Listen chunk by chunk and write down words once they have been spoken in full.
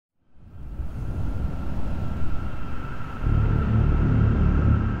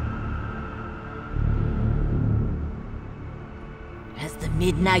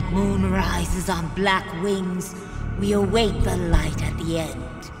midnight moon rises on black wings. We await the light at the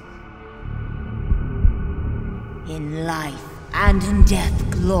end. In life and in death,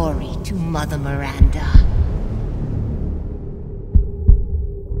 glory to Mother Miranda.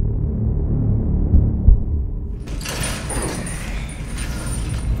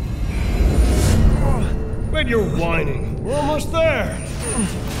 When you're whining, we're almost there.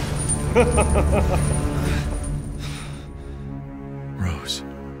 Rose,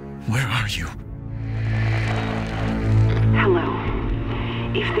 where are you? Hello.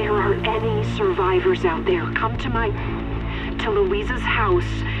 If there are any survivors out there, come to Louisa's house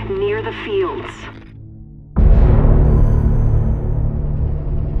near the fields.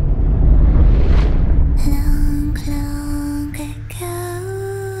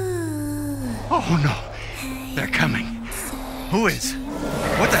 Oh no! They're coming. Who is?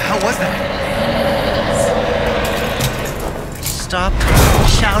 What the hell was that? Stop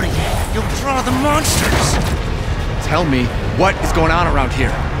shouting. You'll draw the monsters. Tell me, what is going on around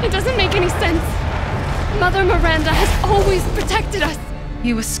here? It doesn't make any sense. Mother Miranda has always protected us.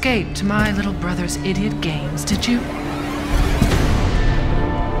 You escaped my little brother's idiot games, did you?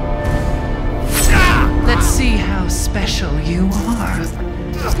 Let's see how special you are.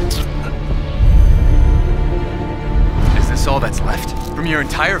 Is this all that's left? From your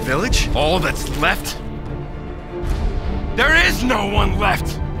entire village? All that's left? There is no one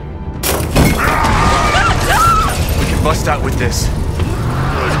left! We can bust out with this.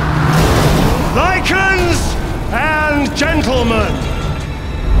 Lycans and gentlemen,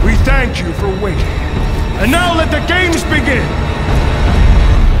 we thank you for waiting. And now let the games begin!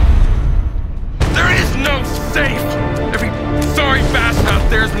 There is no safe! Every sorry bastard out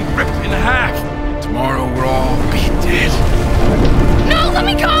there has been ripped in half! Tomorrow we'll all be dead. No, let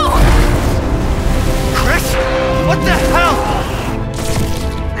me go! Chris? What the hell?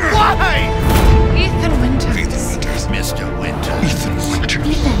 Why? Ethan Winters. Mr. Winters. Ethan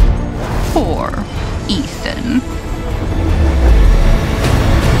Winters. Poor Ethan.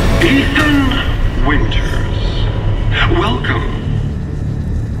 Ethan Winters. Welcome.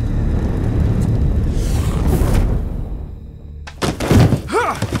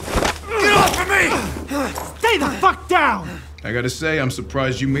 Get off of me! Stay the fuck down! I gotta say, I'm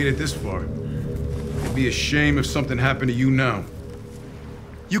surprised you made it this far. It'd be a shame if something happened to you now.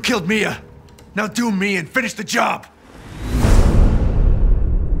 You killed Mia. Now do me and finish the job.